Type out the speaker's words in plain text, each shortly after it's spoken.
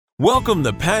Welcome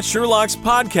to Pat Sherlock's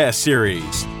podcast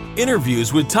series,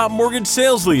 interviews with top mortgage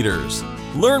sales leaders.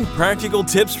 Learn practical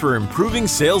tips for improving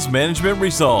sales management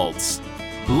results.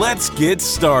 Let's get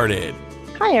started.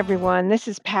 Hi, everyone. This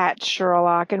is Pat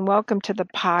Sherlock, and welcome to the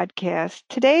podcast.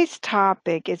 Today's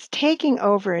topic is taking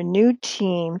over a new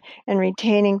team and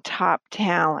retaining top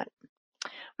talent.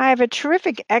 I have a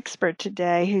terrific expert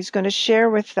today who's going to share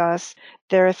with us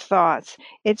their thoughts.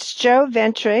 It's Joe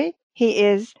Ventre. He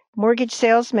is mortgage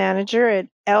sales manager at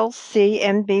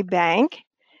LCNB Bank.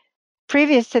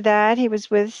 Previous to that, he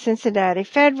was with Cincinnati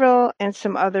Federal and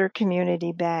some other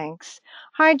community banks.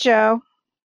 Hi, Joe.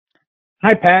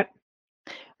 Hi, Pat.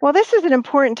 Well, this is an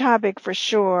important topic for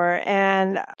sure,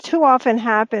 and too often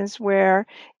happens where,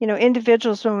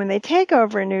 individuals, when they take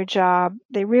over a new job,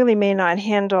 they really may not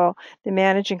handle the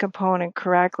managing component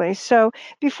correctly. So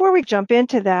before we jump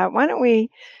into that, why don't we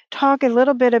talk a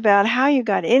little bit about how you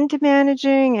got into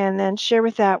managing and then share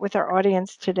with our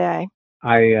audience today.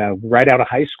 I, right out of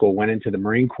high school, went into the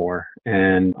Marine Corps,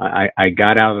 and I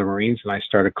got out of the Marines and I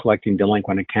started collecting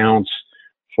delinquent accounts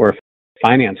for a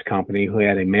finance company who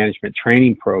had a management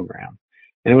training program.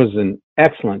 And it was an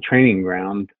excellent training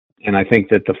ground. And I think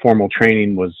that the formal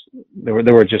training was, there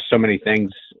were just so many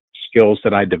things, skills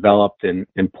that I developed and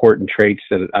important traits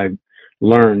that I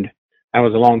learned. That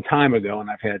was a long time ago, and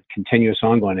I've had continuous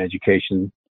ongoing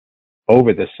education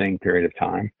over the same period of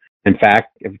time. In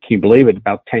fact, if you can believe it,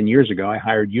 about 10 years ago, I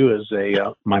hired you as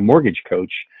my mortgage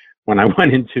coach when I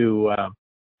went into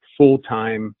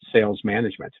full-time sales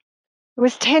management. It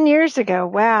was 10 years ago.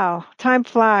 Wow. Time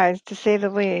flies, to say the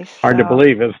least. Hard to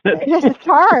believe, isn't it? It's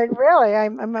hard, really. I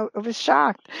was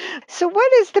shocked. So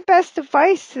what is the best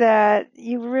advice that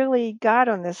you really got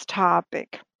on this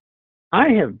topic? I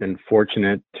have been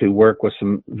fortunate to work with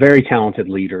some very talented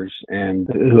leaders and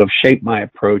who have shaped my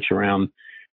approach around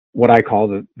what I call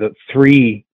the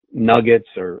three nuggets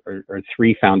or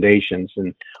three foundations.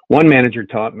 And one manager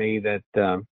taught me that,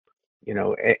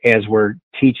 as we're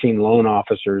teaching loan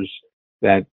officers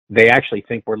that they actually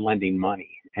think we're lending money,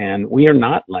 and we are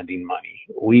not lending money.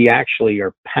 We actually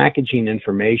are packaging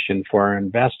information for our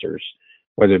investors,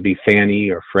 whether it be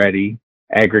Fannie or Freddie,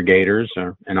 aggregators,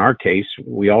 or in our case,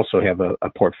 we also have a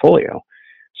portfolio.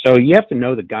 So you have to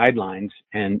know the guidelines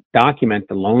and document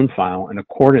the loan file in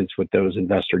accordance with those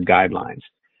investor guidelines.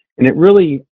 And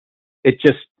I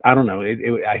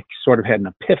sort of had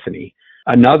an epiphany.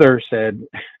 Another said,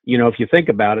 if you think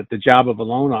about it, the job of a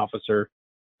loan officer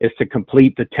is to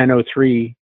complete the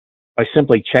 1003 by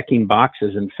simply checking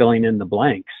boxes and filling in the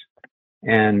blanks.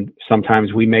 And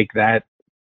sometimes we make that,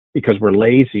 because we're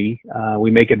lazy, we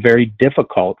make it very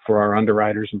difficult for our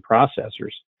underwriters and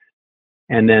processors.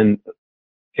 And then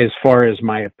as far as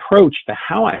my approach to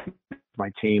how I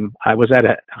my team, I was at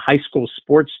a high school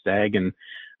sports stag, and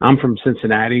I'm from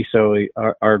Cincinnati, so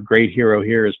our great hero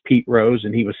here is Pete Rose,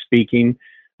 and he was speaking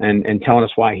and telling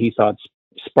us why he thought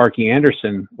Sparky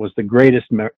Anderson was the greatest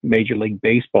Major League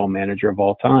Baseball manager of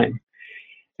all time.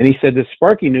 And he said that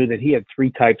Sparky knew that he had three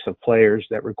types of players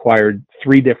that required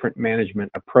three different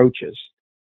management approaches.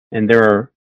 And there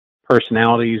are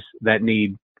personalities that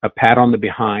need a pat on the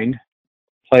behind,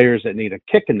 players that need a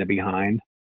kick in the behind,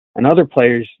 and other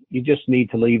players you just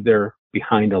need to leave their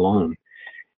behind alone.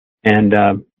 And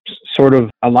sort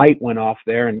of a light went off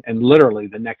there, and literally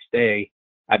the next day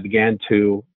I began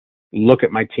to look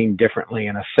at my team differently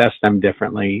and assess them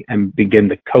differently and begin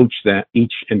to coach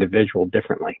each individual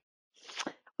differently.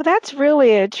 Well, that's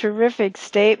really a terrific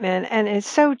statement, and it's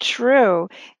so true,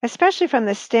 especially from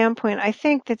the standpoint, I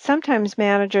think that sometimes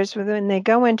managers, when they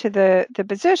go into the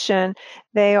position,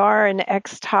 they are an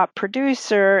ex-top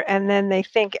producer, and then they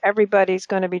think everybody's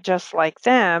going to be just like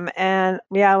them, and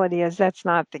reality is that's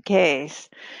not the case.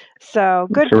 So,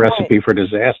 good It's a point. recipe for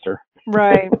disaster.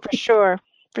 Right, for sure.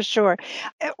 For sure.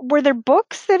 Were there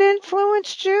books that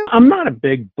influenced you? I'm not a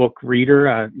big book reader.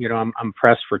 I'm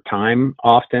pressed for time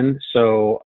often,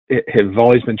 so I have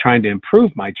always been trying to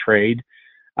improve my trade,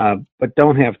 but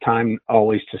don't have time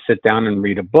always to sit down and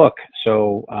read a book.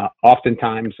 So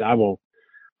oftentimes I will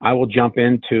jump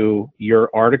into your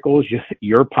articles,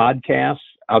 your podcasts,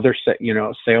 other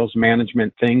sales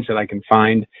management things that I can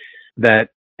find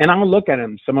and I'll look at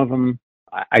them. Some of them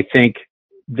I think,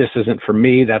 this isn't for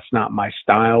me, that's not my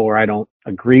style, or I don't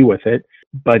agree with it.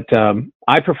 But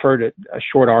I prefer a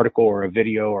short article or a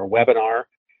video or webinar.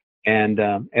 And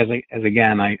as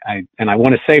again, I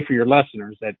want to say for your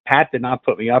listeners that Pat did not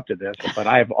put me up to this, but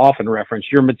I have often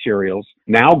referenced your materials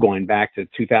now going back to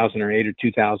 2008 or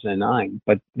 2009,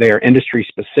 but they are industry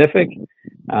specific.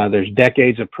 There's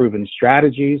decades of proven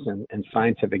strategies and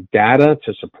scientific data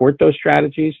to support those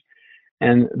strategies.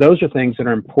 And those are things that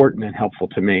are important and helpful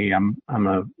to me.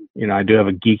 I do have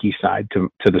a geeky side to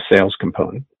the sales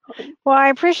component. Well, I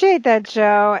appreciate that,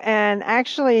 Joe. And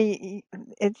actually,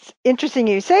 it's interesting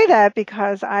you say that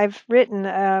because I've written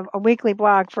a weekly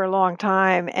blog for a long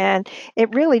time. And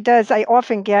it really does. I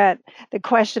often get the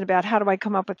question about how do I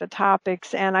come up with the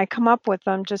topics? And I come up with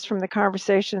them just from the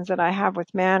conversations that I have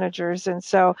with managers. And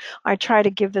so I try to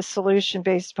give the solution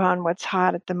based upon what's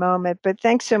hot at the moment. But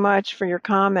thanks so much for your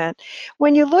comment.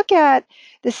 When you look at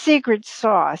the secret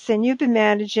sauce, and you've been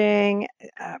managing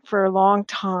for a long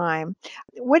time,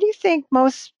 what do you think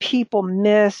most people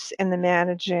miss in the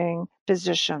managing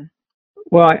position?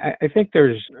 Well, I think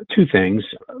there's two things.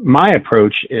 My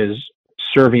approach is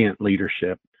servient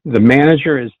leadership. The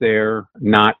manager is there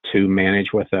not to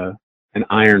manage with an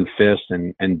iron fist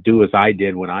and do as I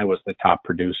did when I was the top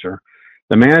producer.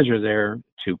 The manager is there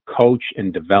to coach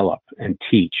and develop and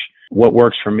teach. What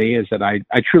works for me is that I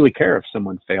truly care if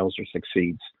someone fails or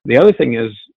succeeds. The other thing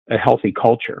is a healthy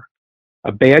culture.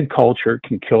 A bad culture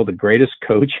can kill the greatest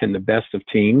coach and the best of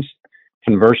teams.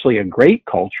 Conversely, a great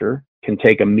culture can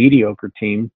take a mediocre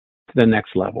team to the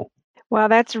next level. Well,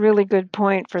 that's a really good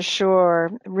point for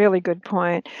sure. Really good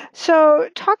point. So,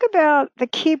 talk about the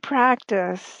key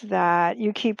practice that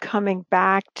you keep coming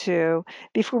back to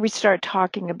before we start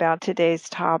talking about today's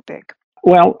topic.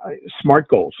 Well, SMART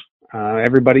goals.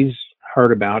 Everybody's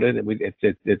heard about it.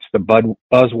 It's the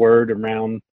buzzword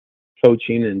around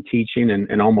coaching and teaching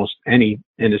and almost any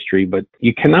industry, but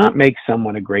you cannot make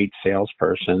someone a great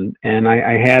salesperson. And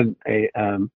I had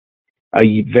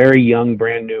a very young,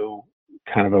 brand new,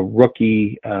 kind of a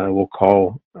rookie, we'll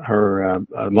call her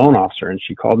a loan officer. And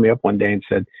she called me up one day and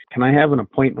said, "Can I have an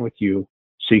appointment with you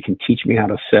so you can teach me how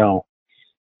to sell?"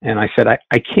 And I said,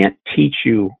 I can't teach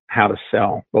you how to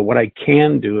sell, but what I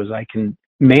can do is I can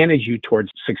manage you towards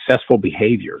successful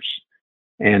behaviors.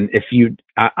 And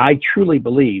I truly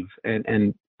believe,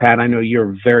 and Pat, I know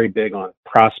you're very big on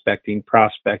prospecting.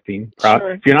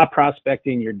 Sure. If you're not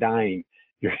prospecting, you're dying.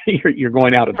 You're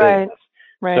going out of Right. business.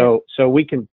 Right. So we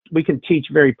can teach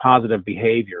very positive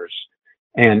behaviors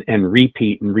and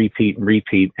repeat and repeat and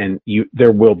repeat, and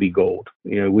there will be gold.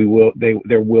 There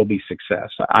will be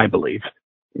success. I believe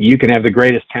you can have the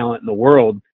greatest talent in the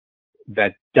world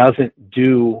that doesn't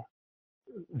do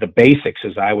the basics,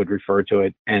 as I would refer to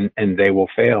it, and they will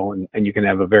fail. And you can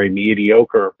have a very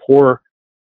mediocre or poor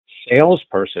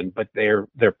salesperson, but they're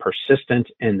persistent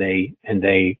and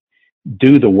they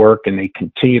do the work and they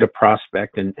continue to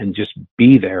prospect and just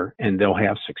be there, and they'll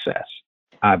have success,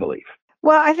 I believe.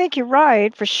 Well, I think you're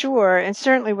right for sure. And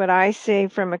certainly what I see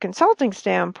from a consulting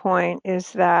standpoint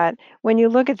is that when you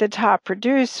look at the top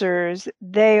producers,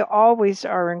 they always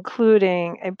are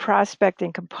including a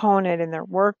prospecting component in their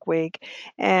work week.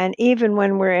 And even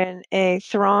when we're in a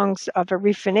throngs of a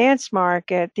refinance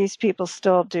market, these people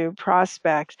still do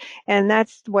prospects. And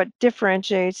that's what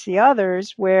differentiates the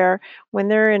others, where when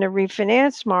they're in a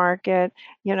refinance market,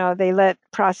 they let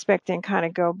prospecting kind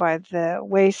of go by the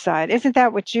wayside. Isn't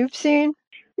that what you've seen?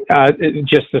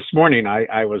 Just this morning,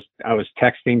 I was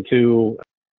texting to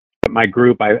my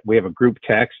group. We have a group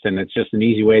text, and it's just an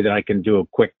easy way that I can do a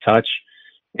quick touch.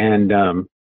 And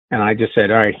I just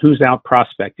said, all right, who's out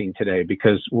prospecting today?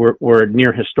 Because we're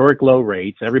near historic low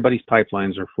rates. Everybody's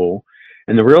pipelines are full,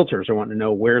 and the realtors are wanting to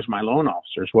know, where's my loan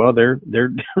officers? Well, they're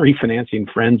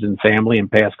refinancing friends and family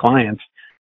and past clients,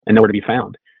 and nowhere to be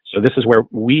found. So this is where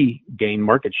we gain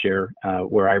market share,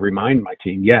 where I remind my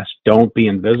team, yes, don't be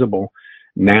invisible.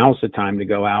 Now's the time to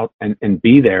go out and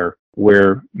be there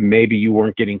where maybe you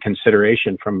weren't getting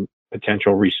consideration from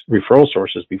potential referral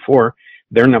sources before.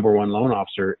 Their number one loan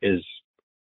officer is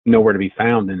nowhere to be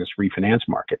found in this refinance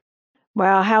market.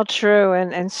 Well, how true.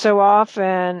 And so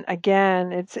often,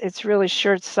 again, it's really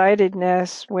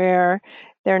short-sightedness where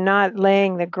they're not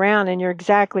laying the ground. And you're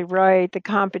exactly right. The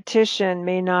competition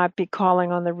may not be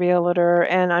calling on the realtor.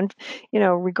 And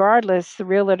regardless, the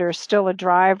realtor is still a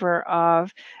driver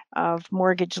of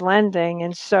mortgage lending.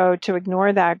 And so to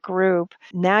ignore that group,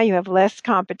 now you have less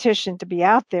competition to be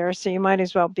out there. So you might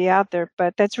as well be out there.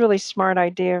 But that's really smart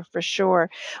idea for sure.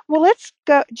 Well, let's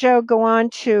go, Joe, go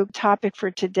on to topic for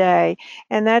today.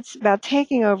 And that's about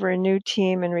taking over a new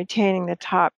team and retaining the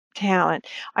top talent.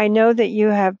 I know that you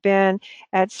have been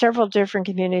at several different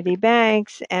community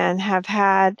banks and have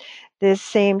had this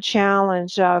same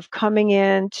challenge of coming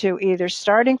in to either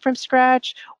starting from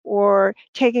scratch or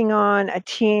taking on a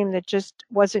team that just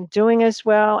wasn't doing as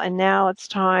well, and now it's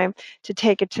time to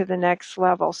take it to the next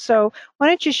level. So why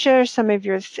don't you share some of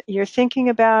your thinking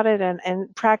about it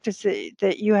and practice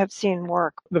that you have seen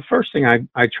work? The first thing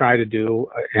I try to do,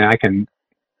 and I can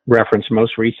reference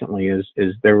most recently is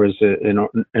there was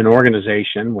an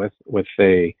organization with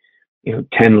a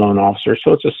 10 loan officers,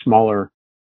 so it's a smaller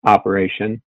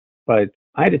operation, but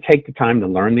I had to take the time to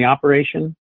learn the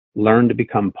operation, learn to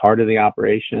become part of the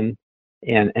operation,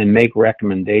 and make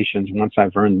recommendations once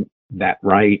I've earned that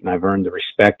right and I've earned the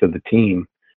respect of the team.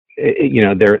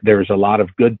 There's a lot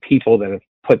of good people that have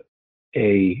put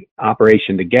a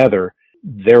operation together.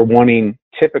 They're wanting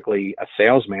typically a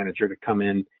sales manager to come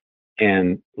in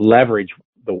and leverage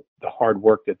the hard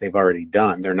work that they've already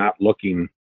done. They're not looking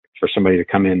for somebody to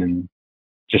come in and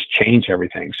just change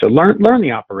everything. So learn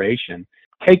the operation.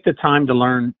 Take the time to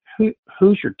learn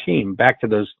who's your team. Back to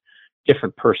those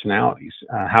different personalities.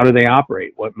 How do they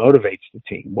operate? What motivates the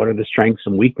team? What are the strengths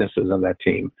and weaknesses of that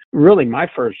team? Really, my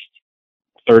first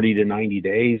 30 to 90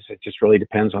 days, it just really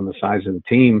depends on the size of the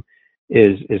team,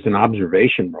 is an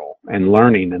observation role and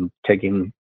learning and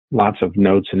taking lots of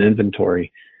notes and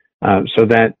inventory, so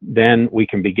that then we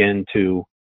can begin to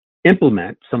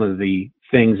implement some of the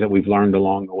things that we've learned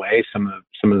along the way, some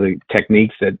of the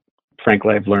techniques that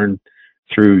frankly I've learned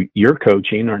through your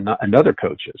coaching and other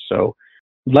coaches. So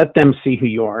let them see who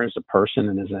you are as a person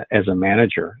and as a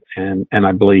manager. And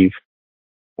I believe,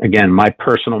 again, my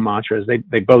personal mantra is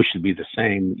they both should be the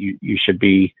same. You should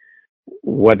be,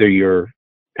 whether you're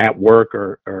at work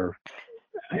or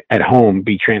at home,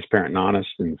 be transparent and honest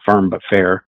and firm but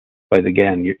fair. But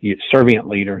again, you're a servant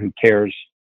leader who cares,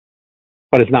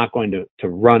 but is not going to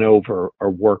run over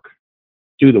or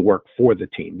do the work for the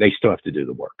team. They still have to do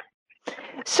the work.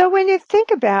 So when you think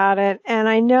about it, and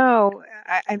I know,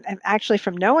 I'm actually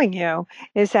from knowing you,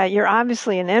 is that you're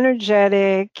obviously an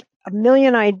energetic, a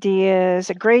million ideas,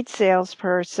 a great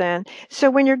salesperson. So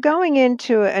when you're going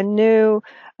into a new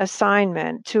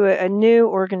assignment, to a new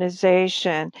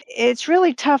organization, it's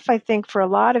really tough, I think, for a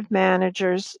lot of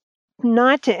managers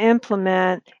not to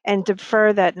implement and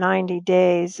defer that 90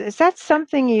 days. Is that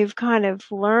something you've kind of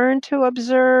learned to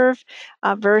observe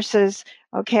versus,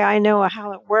 okay, I know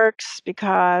how it works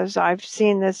because I've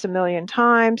seen this a million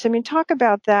times? I mean, talk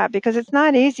about that, because it's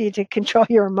not easy to control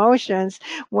your emotions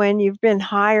when you've been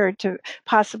hired to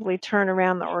possibly turn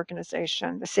around the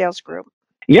organization, the sales group.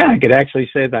 Yeah, I could actually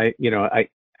say that,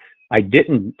 I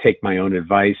didn't take my own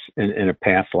advice in a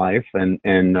past life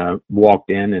and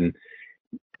walked in, and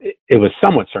it was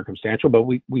somewhat circumstantial, but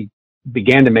we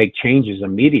began to make changes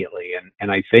immediately.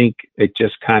 And I think it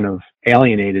just kind of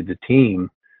alienated the team,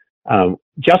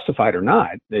 justified or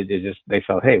not. They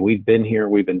felt, hey, we've been here,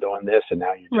 we've been doing this, and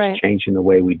now you're just Right. changing the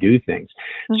way we do things.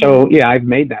 Mhm. So yeah, I've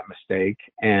made that mistake.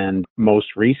 And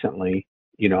most recently,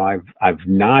 I've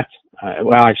not,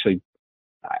 well, actually,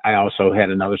 I also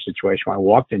had another situation where I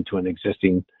walked into an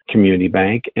existing community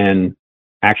bank and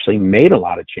actually made a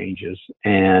lot of changes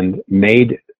and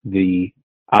made the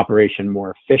operation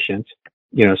more efficient.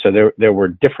 So there were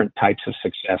different types of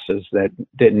successes that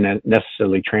didn't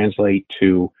necessarily translate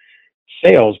to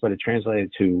sales, but it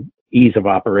translated to ease of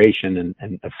operation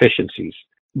and efficiencies.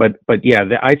 But yeah,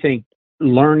 I think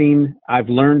I've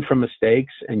learned from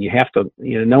mistakes, and you have to,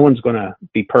 no one's going to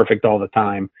be perfect all the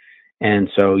time.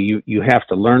 And so you have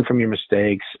to learn from your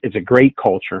mistakes. It's a great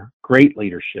culture, great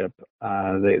leadership.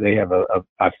 They have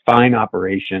a fine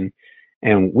operation,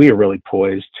 and we are really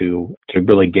poised to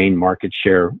really gain market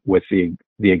share with the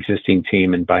existing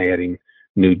team and by adding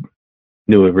new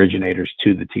originators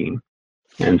to the team.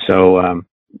 And so,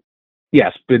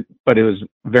 yes, but it was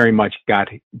very much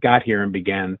got here and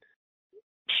began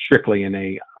strictly in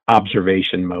a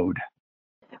observation mode.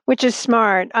 Which is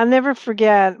smart. I'll never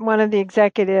forget one of the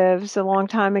executives a long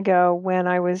time ago, when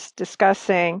I was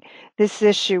discussing this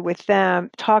issue with them,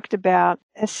 talked about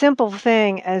a simple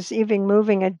thing as even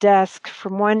moving a desk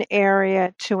from one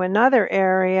area to another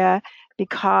area,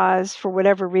 because for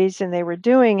whatever reason they were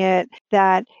doing it,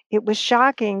 that it was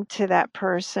shocking to that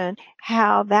person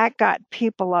how that got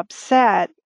people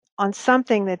upset on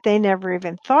something that they never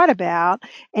even thought about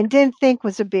and didn't think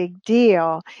was a big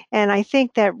deal. And I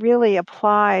think that really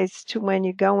applies to when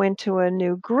you go into a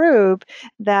new group,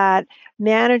 that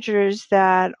managers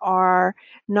that are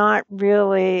not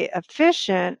really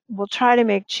efficient will try to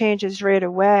make changes right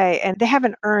away, and they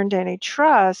haven't earned any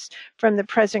trust from the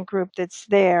present group that's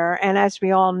there. And as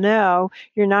we all know,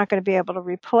 you're not going to be able to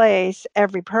replace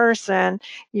every person.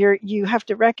 You have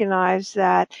to recognize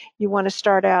that you want to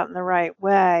start out in the right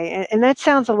way. And that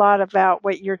sounds a lot about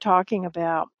what you're talking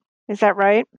about. Is that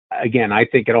right? Again, I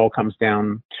think it all comes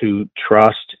down to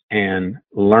trust and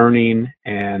learning.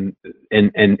 And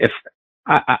if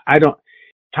I don't,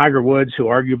 Tiger Woods, who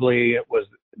arguably was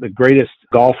the greatest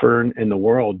golfer in the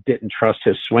world, didn't trust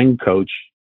his swing coach,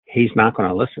 he's not going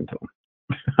to listen to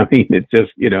him. I mean, it's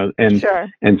just, Sure.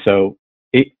 and so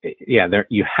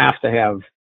you have to have,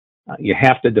 you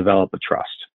have to develop a trust.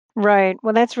 Right.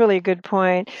 Well, that's really a good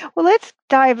point. Well, let's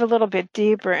dive a little bit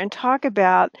deeper and talk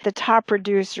about the top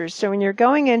producers. So when you're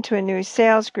going into a new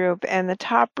sales group and the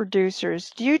top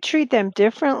producers, do you treat them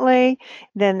differently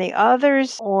than the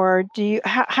others, or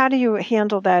how do you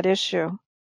handle that issue?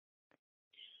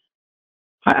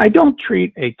 I don't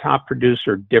treat a top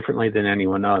producer differently than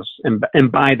anyone else. And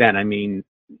by that, I mean,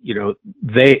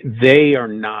 they are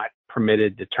not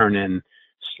permitted to turn in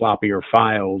sloppier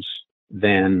files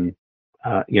than,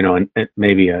 and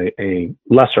maybe a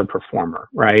lesser performer,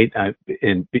 right?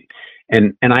 And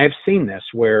I have seen this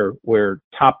where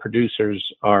top producers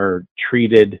are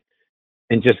treated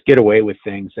and just get away with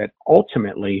things that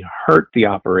ultimately hurt the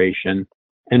operation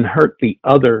and hurt the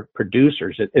other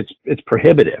producers. It's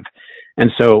prohibitive. And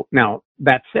so now,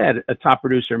 that said, a top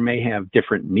producer may have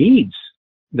different needs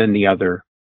than the other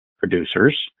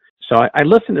producers. So I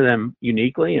listen to them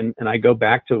uniquely, and I go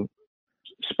back to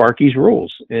Sparky's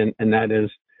rules, and that is,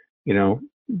 do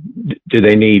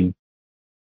they need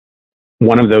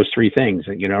one of those three things?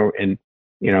 We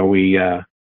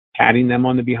patting them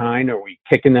on the behind, or we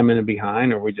kicking them in the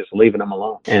behind, or we just leaving them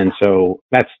alone. And so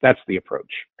that's the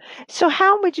approach. So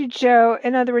how would you, Joe,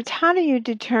 in other words, how do you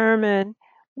determine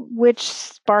which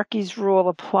Sparky's rule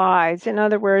applies? In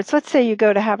other words, let's say you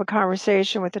go to have a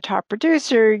conversation with the top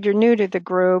producer, you're new to the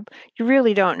group, you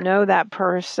really don't know that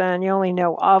person, you only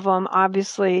know of them.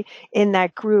 Obviously, in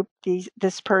that group,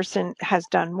 this person has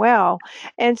done well.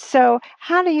 And so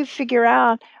how do you figure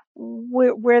out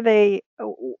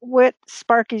what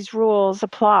Sparky's rules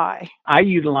apply? I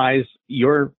utilize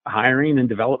your hiring and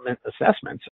development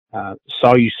assessments.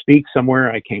 Saw you speak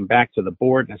somewhere. I came back to the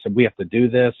board and I said, we have to do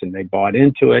this. And they bought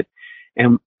into it.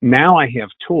 And now I have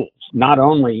tools. Not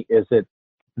only is it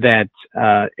that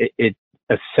it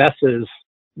assesses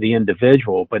the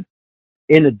individual, but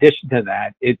in addition to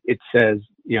that, it says,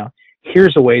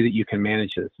 here's a way that you can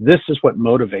manage this. This is what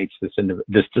motivates this individual.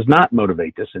 This does not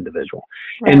motivate this individual.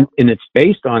 Right. And it's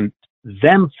based on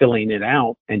them filling it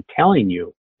out and telling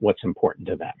you what's important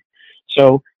to them.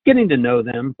 So getting to know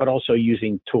them, but also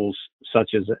using tools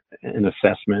such as an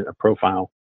assessment,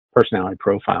 personality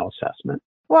profile assessment.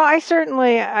 Well,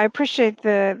 I appreciate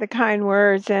the kind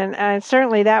words, and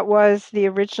certainly that was the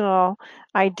original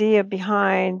idea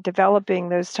behind developing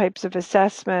those types of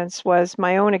assessments. Was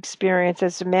my own experience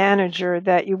as a manager,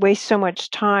 that you waste so much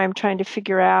time trying to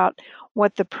figure out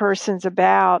what the person's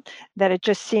about, that it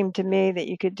just seemed to me that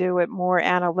you could do it more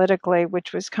analytically,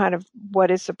 which was kind of what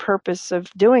is the purpose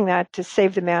of doing that, to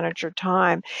save the manager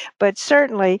time. But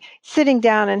certainly sitting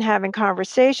down and having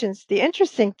conversations, the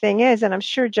interesting thing is, and I'm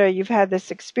sure, Joe, you've had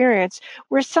this experience,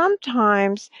 where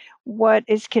sometimes what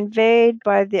is conveyed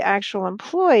by the actual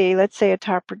employee, let's say a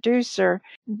top producer,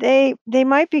 they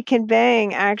might be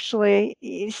conveying, actually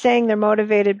saying they're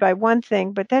motivated by one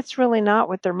thing, but that's really not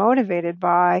what they're motivated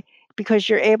by, because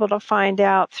you're able to find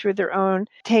out through their own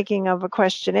taking of a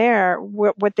questionnaire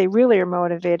what they really are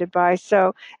motivated by.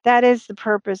 So that is the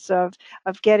purpose of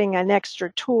getting an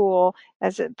extra tool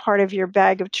as a part of your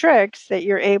bag of tricks, that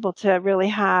you're able to really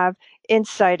have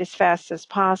insight as fast as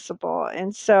possible.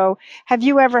 And so have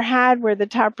you ever had where the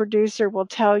top producer will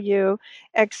tell you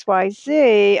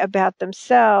XYZ about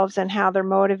themselves and how they're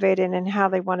motivated and how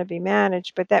they want to be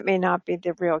managed, but that may not be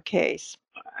the real case?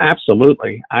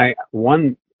 Absolutely.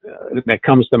 One that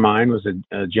comes to mind was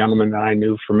a gentleman that I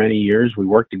knew for many years. We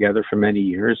worked together for many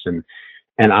years, and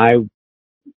I,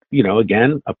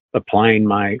 again, applying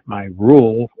my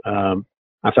rule, I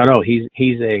thought, oh,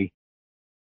 he's a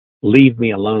leave me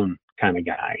alone kind of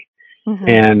guy. Mm-hmm.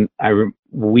 And I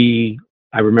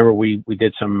remember we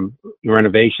did some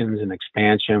renovations and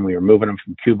expansion. We were moving them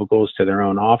from cubicles to their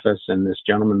own office, and this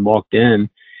gentleman walked in,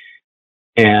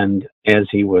 and as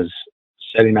he was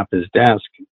setting up his desk,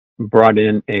 brought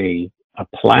in a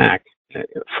plaque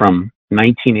from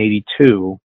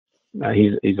 1982.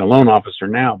 He's a loan officer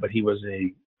now, but he was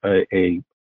a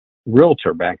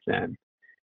realtor back then.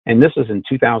 And this is in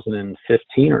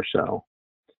 2015 or so.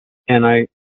 And I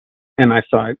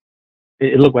thought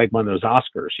it looked like one of those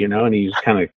Oscars, and he's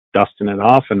kind of dusting it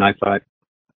off. And I thought,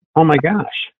 oh my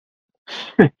gosh,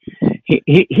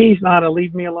 he's not a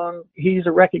leave me alone. He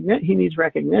needs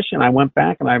recognition. I went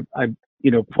back and I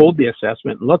pulled the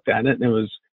assessment and looked at it, and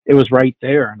it was right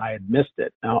there, and I had missed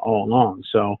it all along.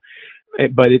 So,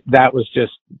 that was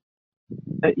just,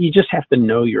 you just have to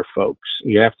know your folks.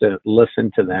 You have to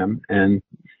listen to them, and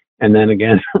and then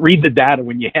again, read the data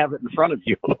when you have it in front of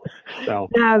you. So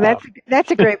No,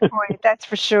 that's a great point. That's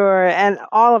for sure. And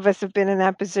all of us have been in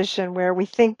that position where we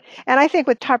think, and I think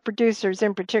with top producers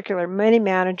in particular, many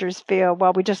managers feel,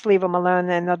 well, we just leave them alone,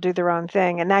 then they'll do their own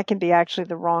thing, and that can be actually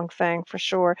the wrong thing for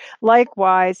sure.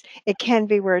 Likewise, it can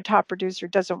be where a top producer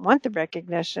doesn't want the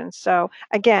recognition. So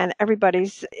again,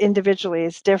 everybody's individually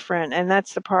is different, and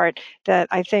that's the part that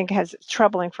I think has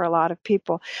troubling for a lot of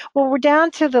people. Well, we're down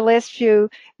to the last few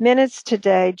minutes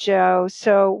today, Joe.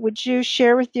 So would you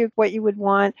share with you what you would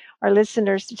want our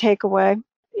listeners to take away?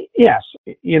 yes,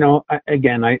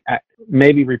 I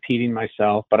may be repeating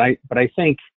myself, but I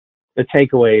think the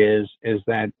takeaway is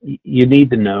that you need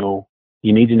to know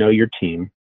your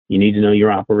team, you need to know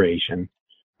your operation,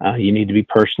 you need to be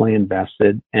personally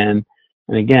invested, and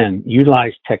again,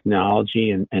 utilize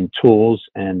technology and tools,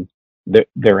 and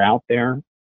they're out there.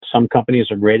 Some companies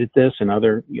are great at this, and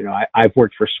I've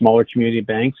worked for smaller community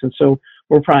banks, and so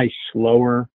we're probably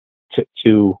slower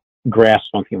to grasp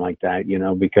something like that,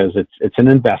 because it's an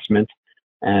investment,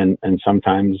 and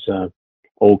sometimes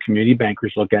old community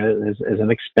bankers look at it as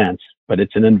an expense, but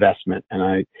it's an investment,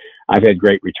 and I've had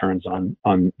great returns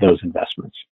on those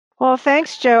investments. Well,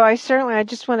 thanks, Joe. I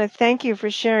just want to thank you for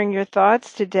sharing your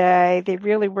thoughts today. They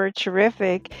really were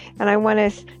terrific. And I want to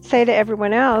say to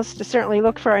everyone else to certainly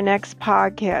look for our next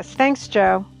podcast. Thanks,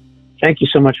 Joe. Thank you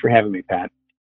so much for having me, Pat.